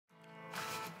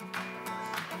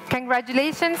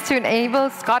Congratulations to Enable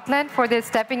Scotland for their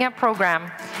Stepping Up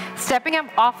program. Stepping Up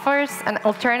offers an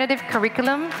alternative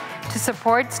curriculum to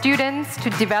support students to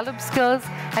develop skills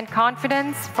and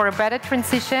confidence for a better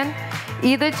transition,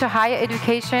 either to higher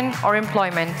education or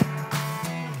employment.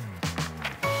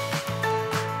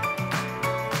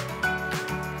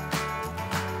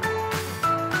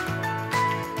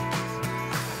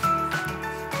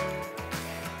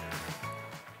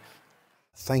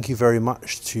 Thank you very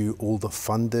much to all the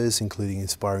funders, including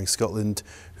Inspiring Scotland,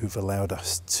 who've allowed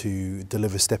us to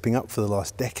deliver Stepping Up for the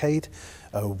last decade.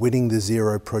 Winning the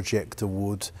Zero Project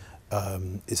Award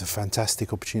is a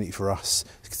fantastic opportunity for us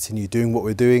to continue doing what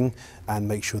we're doing and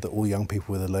make sure that all young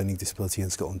people with a learning disability in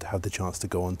Scotland have the chance to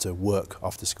go on to work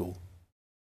after school.